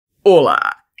Olá,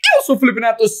 eu sou o Felipe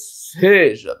Neto,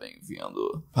 seja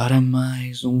bem-vindo para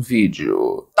mais um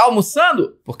vídeo. Tá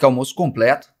almoçando? Porque almoço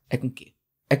completo é com quê?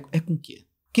 É com quê?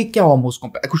 O que é o almoço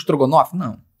completo? É com estrogonofe?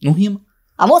 Não rima.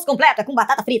 Almoço completo é com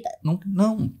batata frita.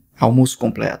 Não. Almoço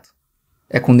completo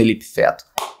é com Felipe feto.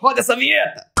 Roda essa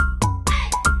vinheta!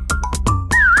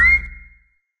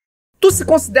 Tu se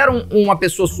considera uma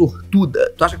pessoa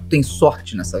sortuda? Tu acha que tu tem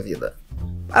sorte nessa vida?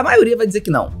 A maioria vai dizer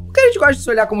que não. Porque a gente gosta de se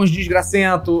olhar como uns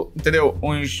desgracentos, entendeu?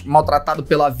 Uns maltratados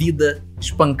pela vida,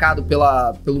 espancado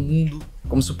pelo mundo.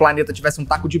 Como se o planeta tivesse um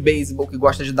taco de beisebol que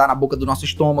gosta de dar na boca do nosso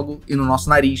estômago e no nosso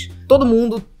nariz. Todo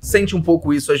mundo sente um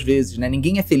pouco isso às vezes, né?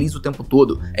 Ninguém é feliz o tempo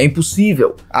todo. É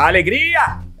impossível. A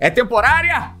alegria é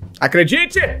temporária!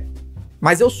 Acredite!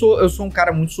 Mas eu sou um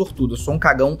cara muito sortudo. Eu sou um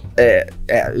cagão...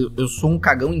 eu sou um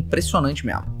cagão impressionante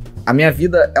mesmo. A minha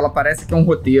vida, ela parece que é um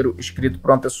roteiro escrito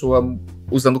por uma pessoa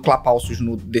usando clapalços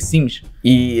no The Sims.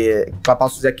 E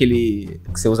clapalços é aquele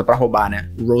que você usa pra roubar,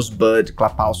 né? Rosebud,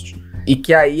 clapalços. E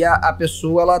que aí a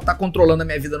pessoa, ela tá controlando a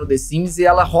minha vida no The Sims e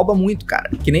ela rouba muito, cara.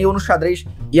 Que nem eu no xadrez.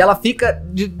 E ela fica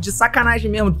de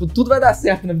sacanagem mesmo. Tipo, tudo vai dar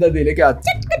certo na vida dele. Aqui, ó.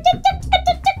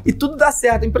 E tudo dá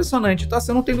certo, é impressionante. Então assim,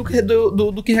 eu não tenho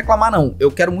do que reclamar, não. Eu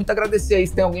quero muito agradecer aí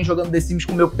se tem alguém jogando The Sims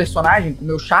com o meu personagem, com o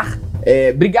meu char.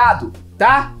 Obrigado,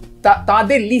 tá? Tá uma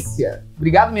delícia.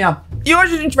 Obrigado mesmo. E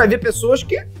hoje a gente vai ver pessoas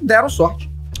que deram sorte.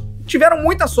 Tiveram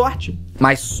muita sorte.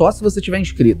 Mas só se você tiver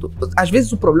inscrito. Às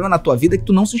vezes o problema na tua vida é que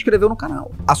tu não se inscreveu no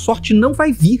canal. A sorte não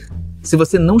vai vir se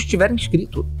você não estiver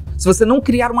inscrito. Se você não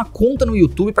criar uma conta no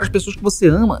YouTube para as pessoas que você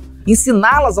ama,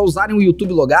 ensiná-las a usarem o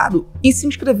YouTube logado e se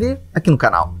inscrever aqui no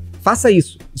canal. Faça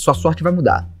isso e sua sorte vai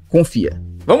mudar. Confia.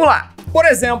 Vamos lá. Por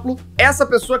exemplo, essa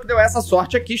pessoa que deu essa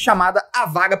sorte aqui, chamada a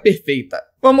vaga perfeita.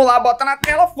 Vamos lá, bota na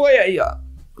tela, foi aí, ó.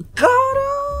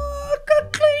 Caraca,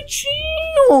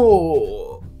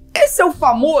 Cleitinho! Esse é o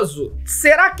famoso,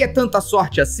 será que é tanta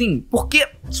sorte assim? Porque,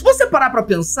 se você parar pra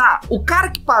pensar, o cara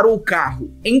que parou o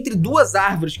carro entre duas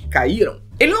árvores que caíram,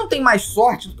 ele não tem mais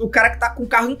sorte do que o cara que tá com o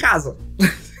carro em casa.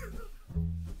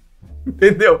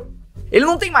 Entendeu? Ele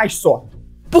não tem mais sorte.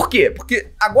 Por quê?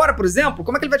 Porque agora, por exemplo,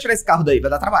 como é que ele vai tirar esse carro daí? Vai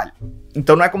dar trabalho.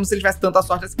 Então não é como se ele tivesse tanta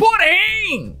sorte assim.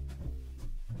 Porém,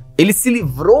 ele se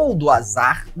livrou do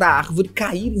azar da árvore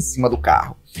cair em cima do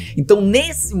carro. Então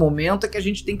nesse momento é que a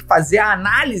gente tem que fazer a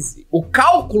análise, o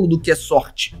cálculo do que é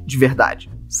sorte de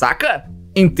verdade. Saca?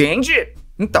 Entende?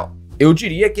 Então, eu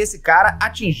diria que esse cara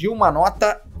atingiu uma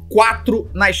nota 4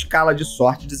 na escala de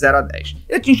sorte de 0 a 10.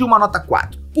 Ele atingiu uma nota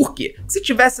 4. Por quê? Se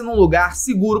tivesse num lugar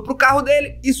seguro pro carro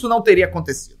dele, isso não teria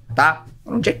acontecido, tá?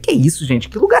 Onde é que é isso, gente?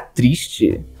 Que lugar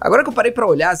triste. Agora que eu parei pra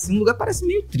olhar, assim, o lugar parece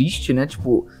meio triste, né?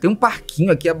 Tipo, tem um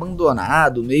parquinho aqui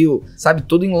abandonado, meio, sabe,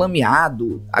 todo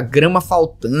enlameado, a grama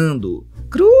faltando.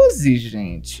 Cruzes,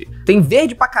 gente. Tem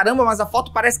verde pra caramba, mas a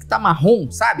foto parece que tá marrom,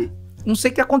 sabe? Não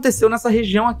sei o que aconteceu nessa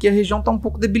região aqui. A região tá um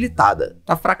pouco debilitada,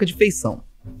 tá fraca de feição.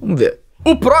 Vamos ver.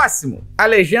 O próximo, a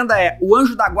legenda é: o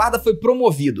anjo da guarda foi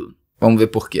promovido. Vamos ver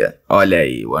por quê. Olha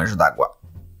aí, o anjo da guarda.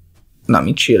 Não,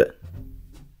 mentira.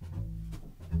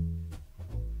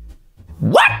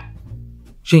 What?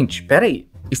 Gente, pera aí.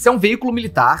 Isso é um veículo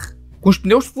militar com os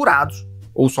pneus furados,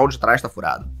 ou o sol de trás tá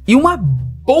furado, e uma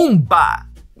bomba.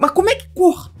 Mas como é que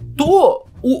cortou?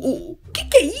 O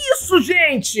que é isso,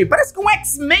 gente? Parece que um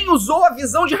X-Men usou a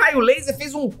visão de raio laser,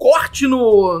 fez um corte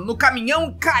no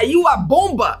caminhão, caiu a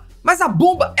bomba. Mas a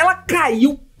bomba, ela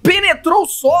caiu, penetrou o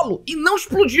solo e não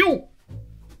explodiu.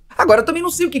 Agora, eu também não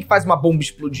sei o que faz uma bomba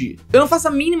explodir. Eu não faço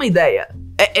a mínima ideia.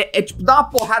 É tipo, dar uma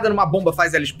porrada numa bomba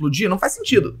faz ela explodir? Não faz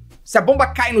sentido. Se a bomba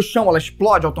cai no chão, ela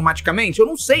explode automaticamente? Eu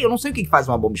não sei o que faz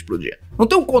uma bomba explodir. Não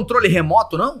tem um controle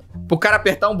remoto, não? Pro cara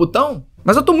apertar um botão?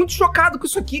 Mas eu tô muito chocado com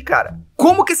isso aqui, cara.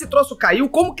 Como que esse troço caiu?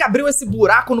 Como que abriu esse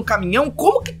buraco no caminhão?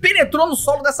 Como que penetrou no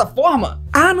solo dessa forma?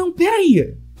 Ah, não,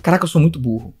 peraí. Caraca, eu sou muito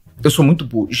burro. Eu sou muito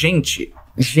burro.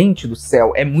 Gente do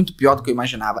céu, é muito pior do que eu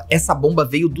imaginava. Essa bomba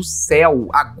veio do céu.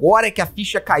 Agora é que a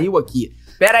ficha caiu aqui.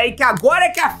 Pera aí, que agora é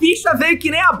que a ficha veio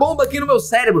que nem a bomba aqui no meu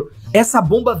cérebro. Essa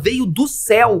bomba veio do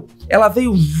céu. Ela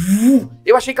veio...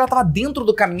 Eu achei que ela tava dentro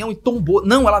do caminhão e tombou.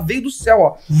 Não, ela veio do céu,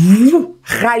 ó.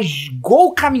 Rasgou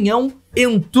o caminhão,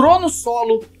 entrou no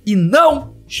solo e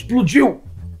não explodiu.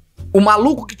 O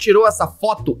maluco que tirou essa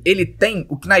foto, ele tem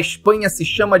o que na Espanha se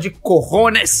chama de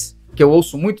cojones, que eu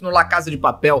ouço muito no La Casa de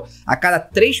Papel. A cada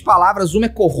 3 palavras, uma é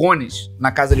cojones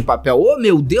na Casa de Papel. Oh,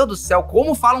 meu Deus do céu,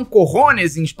 como falam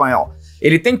cojones em espanhol?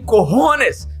 Ele tem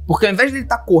cojones, porque ao invés de ele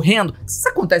estar correndo, se isso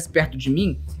acontece perto de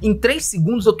mim, em 3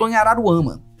 segundos eu tô em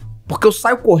Araruama. Porque eu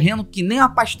saio correndo que nem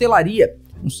uma pastelaria.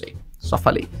 Não sei, só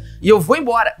falei. E eu vou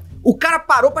embora. O cara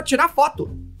parou pra tirar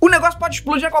foto. O negócio pode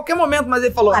explodir a qualquer momento, mas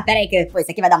ele falou... Ah, pera aí que pô,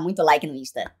 isso aqui vai dar muito like no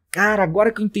Insta. Cara,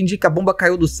 agora que eu entendi que a bomba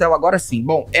caiu do céu, agora sim.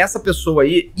 Bom, essa pessoa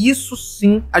aí, isso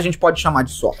sim a gente pode chamar de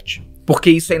sorte.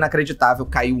 Porque isso é inacreditável,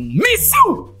 caiu um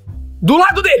míssil do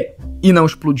lado dele e não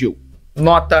explodiu.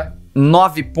 Nota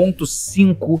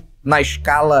 9.5 na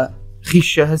escala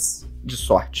Richards de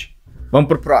sorte. Vamos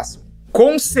pro próximo.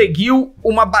 Conseguiu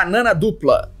uma banana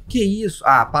dupla. Que isso?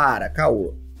 Ah, para,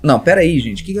 caô. Não, pera aí,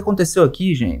 gente. O que aconteceu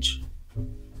aqui, gente?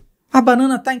 A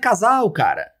banana tá em casal,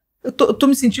 cara. Eu tô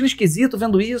me sentindo esquisito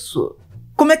vendo isso.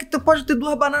 Como é que tu pode ter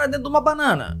duas bananas dentro de uma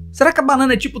banana? Será que a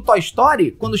banana é tipo Toy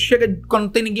Story? Quando não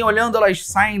tem ninguém olhando, elas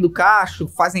saem do cacho,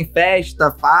 fazem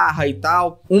festa, farra e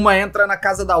tal. Uma entra na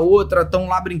casa da outra, tão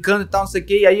lá brincando e tal, não sei o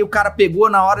quê. E aí o cara pegou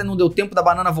na hora e não deu tempo da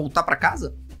banana voltar pra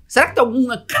casa? Será que tem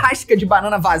alguma casca de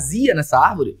banana vazia nessa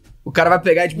árvore? O cara vai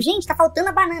pegar e tipo... Gente, tá faltando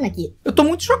a banana aqui. Eu tô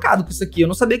muito chocado com isso aqui. Eu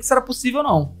não sabia que isso era possível,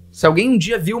 não. Se alguém um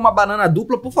dia viu uma banana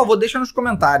dupla, por favor, deixa nos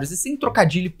comentários. E sem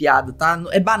trocadilho e piada, tá?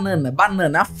 É banana,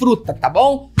 é a fruta, tá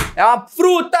bom? É uma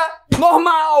fruta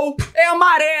normal, é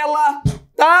amarela,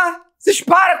 tá? Vocês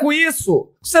param com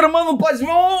isso. O ser humano não pode ver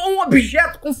um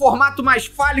objeto com formato mais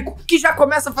fálico que já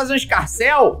começa a fazer um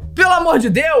escarcéu. Pelo amor de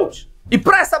Deus. E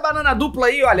pra essa banana dupla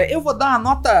aí, olha, eu vou dar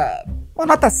uma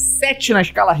nota 7 na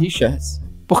escala Richards.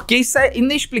 Porque isso é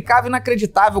inexplicável,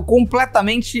 inacreditável,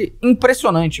 completamente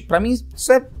impressionante. Pra mim,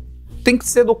 isso tem que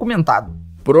ser documentado.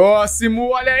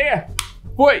 Próximo, olha aí.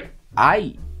 Foi.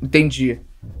 Ai, entendi.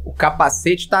 O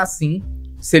capacete tá assim.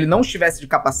 Se ele não estivesse de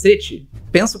capacete,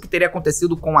 pensa o que teria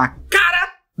acontecido com a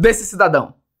cara desse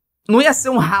cidadão. Não ia ser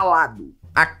um ralado.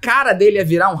 A cara dele ia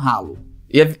virar um ralo.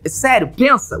 Sério,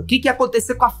 pensa o que ia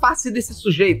acontecer com a face desse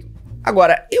sujeito.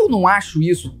 Agora, eu não acho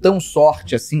isso tão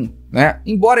sorte assim, né?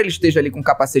 Embora ele esteja ali com o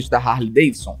capacete da Harley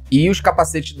Davidson, e os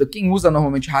capacetes de quem usa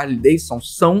normalmente Harley Davidson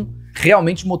são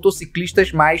realmente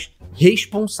motociclistas mais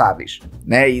responsáveis,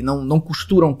 né? E não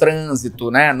costuram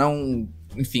trânsito, né? Não,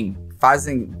 enfim,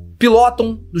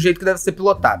 pilotam do jeito que deve ser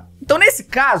pilotado. Então, nesse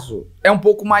caso, é um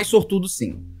pouco mais sortudo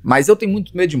sim. Mas eu tenho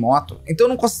muito medo de moto, então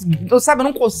eu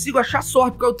não consigo achar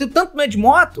sorte, porque eu tenho tanto medo de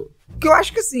moto, que eu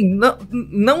acho que assim,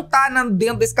 não tá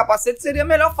dentro desse capacete seria a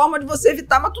melhor forma de você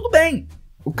evitar, mas tudo bem.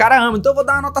 O cara ama, então eu vou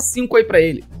dar uma nota 5 aí pra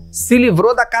ele. Se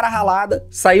livrou da cara ralada,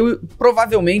 saiu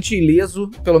provavelmente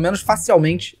ileso, pelo menos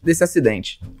facialmente, desse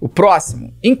acidente. O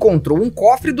próximo, encontrou um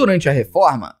cofre durante a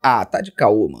reforma. Ah, tá de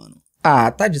caô, mano. Ah,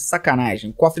 tá de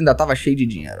sacanagem, o cofre ainda tava cheio de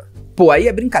dinheiro. Pô, aí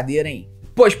é brincadeira, hein?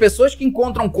 Pô, as pessoas que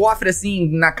encontram cofre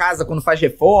assim na casa quando faz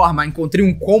reforma, encontrei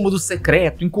um cômodo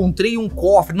secreto, encontrei um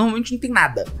cofre, normalmente não tem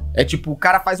nada. É tipo, o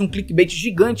cara faz um clickbait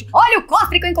gigante. Olha o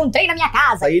cofre que eu encontrei na minha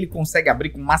casa. Aí ele consegue abrir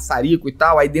com um maçarico e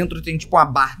tal, aí dentro tem tipo uma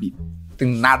Barbie. Não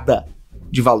tem nada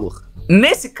de valor.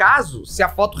 Nesse caso, se a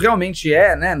foto realmente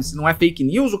é, né, se não é fake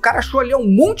news, o cara achou ali um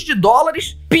monte de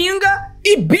dólares, pinga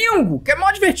e bingo, que é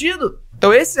mó divertido.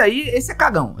 Então esse é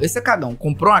cagão,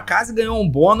 Comprou uma casa e ganhou um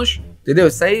bônus, entendeu?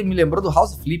 Isso aí me lembrou do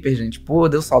House Flipper, gente. Pô,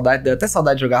 deu até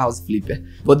saudade de jogar House Flipper.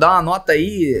 Vou dar uma nota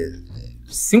aí,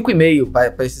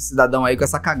 5,5 pra esse cidadão aí com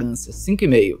essa cagância,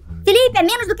 5,5. Felipe, é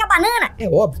menos do que a banana. É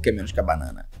óbvio que é menos que a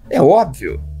banana, é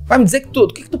óbvio. Vai me dizer que tudo,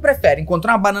 o que tu prefere,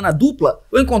 encontrar uma banana dupla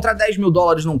ou encontrar 10 mil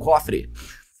dólares num cofre?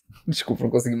 Desculpa,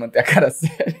 não consegui manter a cara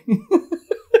séria.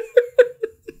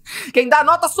 Quem dá a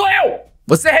nota sou eu!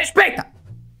 Você respeita!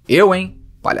 Eu, hein?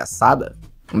 Palhaçada.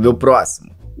 Vamos ver o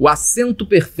próximo. O assento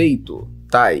perfeito.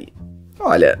 Tá aí.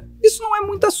 Olha, isso não é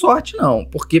muita sorte, não.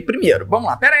 Porque, primeiro, vamos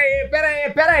lá. Pera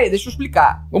aí. Deixa eu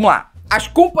explicar. Vamos lá. As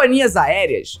companhias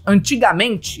aéreas,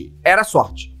 antigamente, era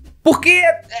sorte. Porque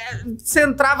você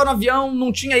entrava no avião,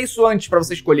 não tinha isso antes pra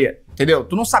você escolher. Entendeu?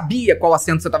 Tu não sabia qual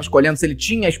assento você tava escolhendo, se ele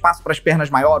tinha espaço para as pernas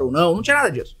maior ou não. Não tinha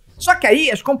nada disso. Só que aí,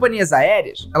 as companhias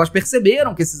aéreas, elas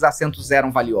perceberam que esses assentos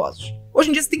eram valiosos. Hoje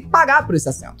em dia, você tem que pagar por esse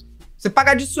assento. Você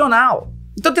paga adicional.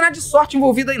 Então não tem nada de sorte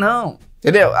envolvida aí, não.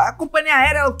 Entendeu? A companhia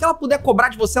aérea, o que ela puder cobrar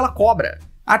de você, ela cobra.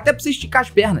 Até pra você esticar as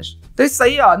pernas. Então isso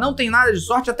aí, ó, não tem nada de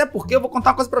sorte, até porque eu vou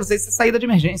contar uma coisa pra vocês. Isso é saída de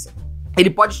emergência. Ele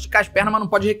pode esticar as pernas, mas não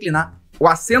pode reclinar. O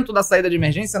assento da saída de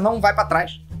emergência não vai pra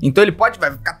trás. Então ele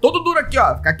vai ficar todo duro aqui,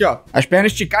 ó. Ficar aqui, ó. As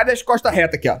pernas esticadas e as costas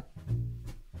retas aqui, ó.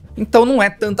 Então não é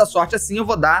tanta sorte assim, eu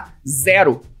vou dar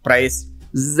 0 pra esse.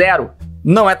 0.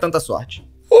 Não é tanta sorte.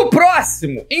 O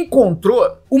próximo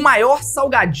encontrou o maior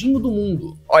salgadinho do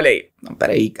mundo. Olha aí. Não,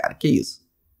 peraí, cara, que isso?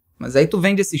 Mas aí tu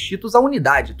vende esses Cheetos à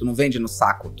unidade, tu não vende no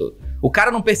saco. O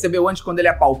cara não percebeu antes quando ele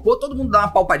apalpou, todo mundo dá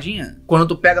uma palpadinha. Quando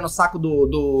tu pega no saco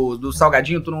do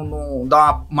salgadinho, tu não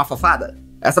dá uma fofada?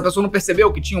 Essa pessoa não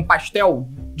percebeu que tinha um pastel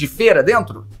de feira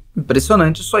dentro?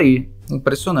 Impressionante isso aí,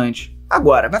 impressionante.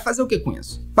 Agora, vai fazer o que com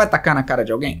isso? Vai tacar na cara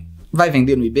de alguém? Vai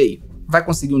vender no eBay? Vai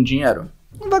conseguir um dinheiro?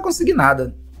 Não vai conseguir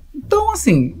nada. Então,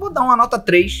 assim, vou dar uma nota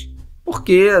 3,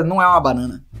 porque não é uma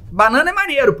banana. Banana é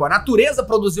maneiro, pô. A natureza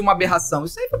produziu uma aberração.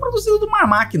 Isso aí foi produzido de uma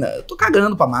máquina. Eu tô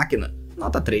cagando pra máquina.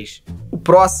 Nota 3. O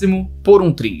próximo, por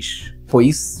um triz.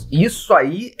 Pois isso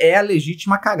aí é a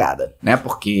legítima cagada, né?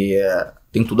 Porque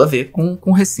tem tudo a ver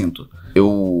com recinto.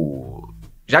 Eu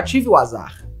já tive o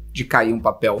azar de cair um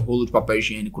rolo de papel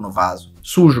higiênico no vaso,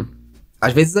 sujo.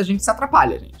 Às vezes a gente se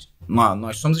atrapalha, gente.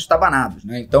 Nós somos estabanados,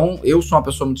 né? Então, eu sou uma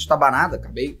pessoa muito estabanada,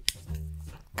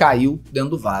 caiu dentro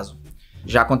do vaso.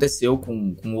 Já aconteceu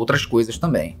com outras coisas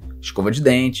também. Escova de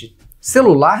dente.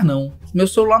 Celular, não. Meu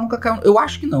celular nunca caiu. Eu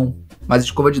acho que não. Mas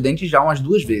escova de dente já umas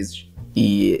 2 vezes.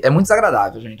 E é muito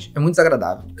desagradável, gente. É muito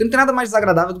desagradável. Porque não tem nada mais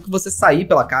desagradável do que você sair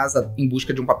pela casa em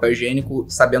busca de um papel higiênico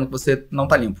sabendo que você não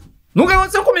tá limpo. Nunca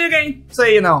aconteceu comigo, hein? Isso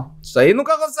aí não. Isso aí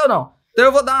nunca aconteceu, não. Então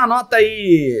eu vou dar uma nota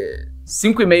aí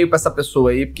 5,5 pra essa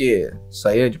pessoa aí, porque isso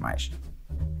aí é demais.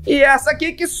 E essa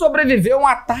aqui que sobreviveu a um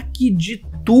ataque de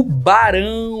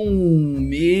tubarão.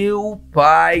 Meu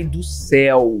pai do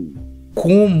céu.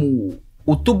 Como?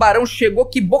 O tubarão chegou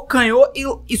que bocanhou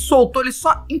e soltou, ele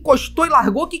só encostou e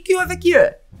largou. O que houve aqui?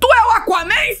 Tu é o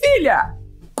Aquaman, filha?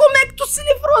 Como é que tu se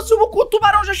livrou se o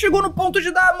tubarão já chegou no ponto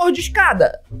de dar a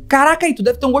mordiscada? Caraca, aí tu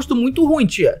deve ter um gosto muito ruim,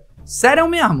 tia. Sério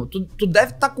mesmo, tu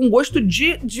deve estar com gosto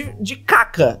de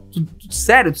caca.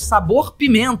 Sério, sabor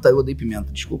pimenta. Eu odeio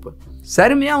pimenta, desculpa.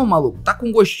 Sério mesmo, maluco. Tá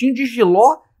com gostinho de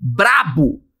jiló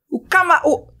brabo. O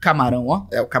camarão, ó.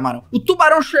 É, o camarão. O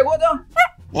tubarão chegou, deu...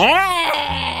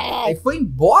 Aí foi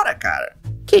embora, cara.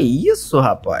 Que isso,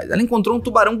 rapaz? Ela encontrou um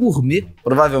tubarão gourmet,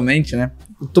 provavelmente, né?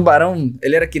 O tubarão,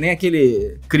 ele era que nem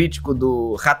aquele crítico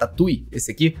do Ratatouille,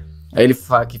 esse aqui. Aí ele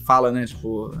que fala, né,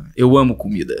 tipo, eu amo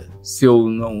comida. Se eu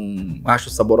não acho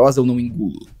saborosa, eu não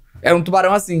engulo. Era um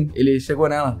tubarão assim. Ele chegou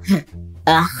nela.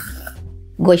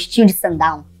 Gostinho de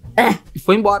sundown. E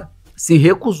foi embora. Se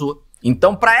recusou.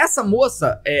 Então, pra essa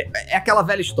moça, é aquela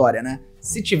velha história, né?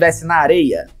 Se tivesse na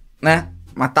areia, né?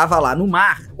 Mas tava lá no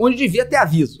mar, onde devia ter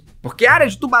aviso. Porque a área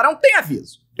de tubarão tem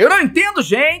aviso. Eu não entendo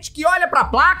gente que olha pra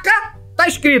placa, tá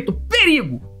escrito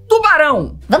perigo,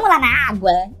 tubarão. Vamos lá na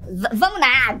água. Vamos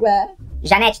na água.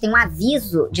 Janete, tem um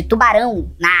aviso de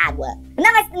tubarão na água.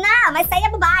 Não, mas isso aí é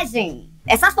bobagem.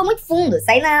 É só se for muito fundo.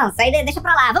 Isso aí não, isso aí deixa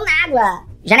pra lá. Vamos na água.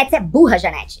 Janete, você é burra,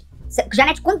 Janete.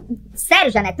 Janete, sério,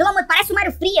 Janete, pelo amor, parece um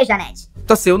Mário Frias, Janete.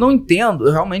 Então assim, eu não entendo,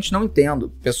 eu realmente não entendo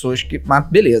pessoas que... Mas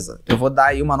beleza, eu vou dar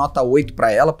aí uma nota 8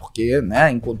 pra ela, porque, né,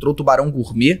 encontrou o tubarão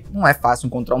gourmet. Não é fácil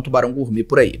encontrar um tubarão gourmet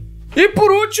por aí. E por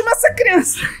último, essa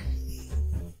criança.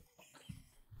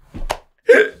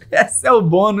 Esse é o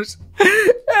bônus.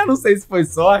 Eu não sei se foi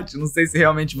sorte, não sei se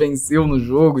realmente venceu no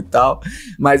jogo e tal,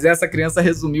 mas essa criança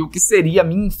resumiu o que seria a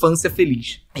minha infância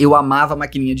feliz. Eu amava a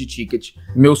maquininha de ticket.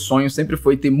 Meu sonho sempre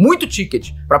foi ter muito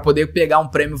ticket pra poder pegar um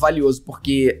prêmio valioso,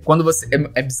 porque quando você...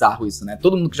 É bizarro isso, né?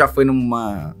 Todo mundo que já foi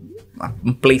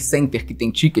um play center que tem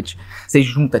ticket, você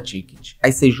junta ticket.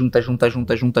 Aí você junta. Aí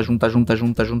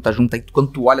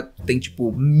quando tu olha, tu tem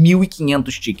tipo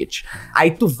 1.500 tickets.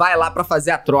 Aí tu vai lá pra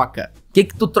fazer a troca. O que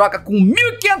tu troca com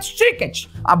 1.500 tickets?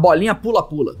 A bolinha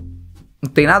pula-pula. Não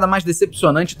tem nada mais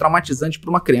decepcionante e traumatizante pra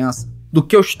uma criança do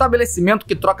que o estabelecimento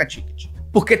que troca ticket.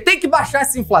 Porque tem que baixar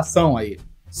essa inflação aí.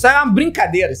 Isso é uma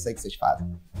brincadeira, isso aí que vocês fazem.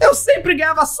 Eu sempre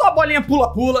ganhava só a bolinha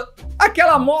pula-pula,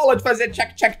 aquela mola de fazer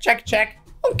check.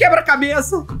 Um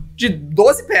quebra-cabeça de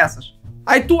 12 peças.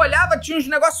 Aí tu olhava, tinha uns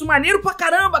negócios maneiros pra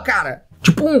caramba, cara.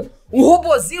 Tipo um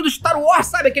robozinho do Star Wars,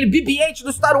 sabe? Aquele BB-8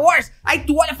 do Star Wars. Aí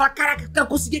tu olha e fala, caraca, eu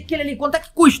consegui aquele ali. Quanto é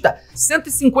que custa?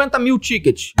 150 mil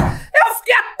tickets. Eu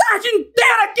fiquei a tarde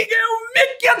inteira aqui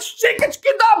ganhando 1.500 tickets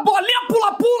que dá uma bolinha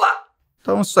pula-pula.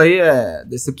 Então isso aí é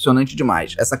decepcionante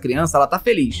demais. Essa criança, ela tá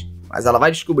feliz, mas ela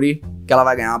vai descobrir que ela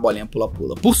vai ganhar uma bolinha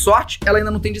pula-pula. Por sorte, ela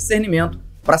ainda não tem discernimento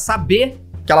pra saber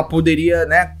que ela poderia,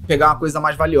 né, pegar uma coisa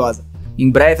mais valiosa. Em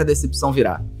breve a decepção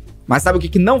virá. Mas sabe o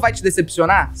que não vai te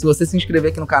decepcionar? Se você se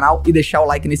inscrever aqui no canal e deixar o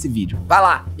like nesse vídeo. Vai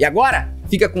lá! E agora,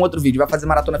 fica com outro vídeo. Vai fazer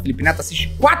Maratona Felipe Neto.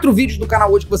 Assiste 4 vídeos do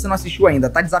canal hoje que você não assistiu ainda.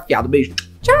 Tá desafiado. Beijo.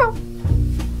 Tchau!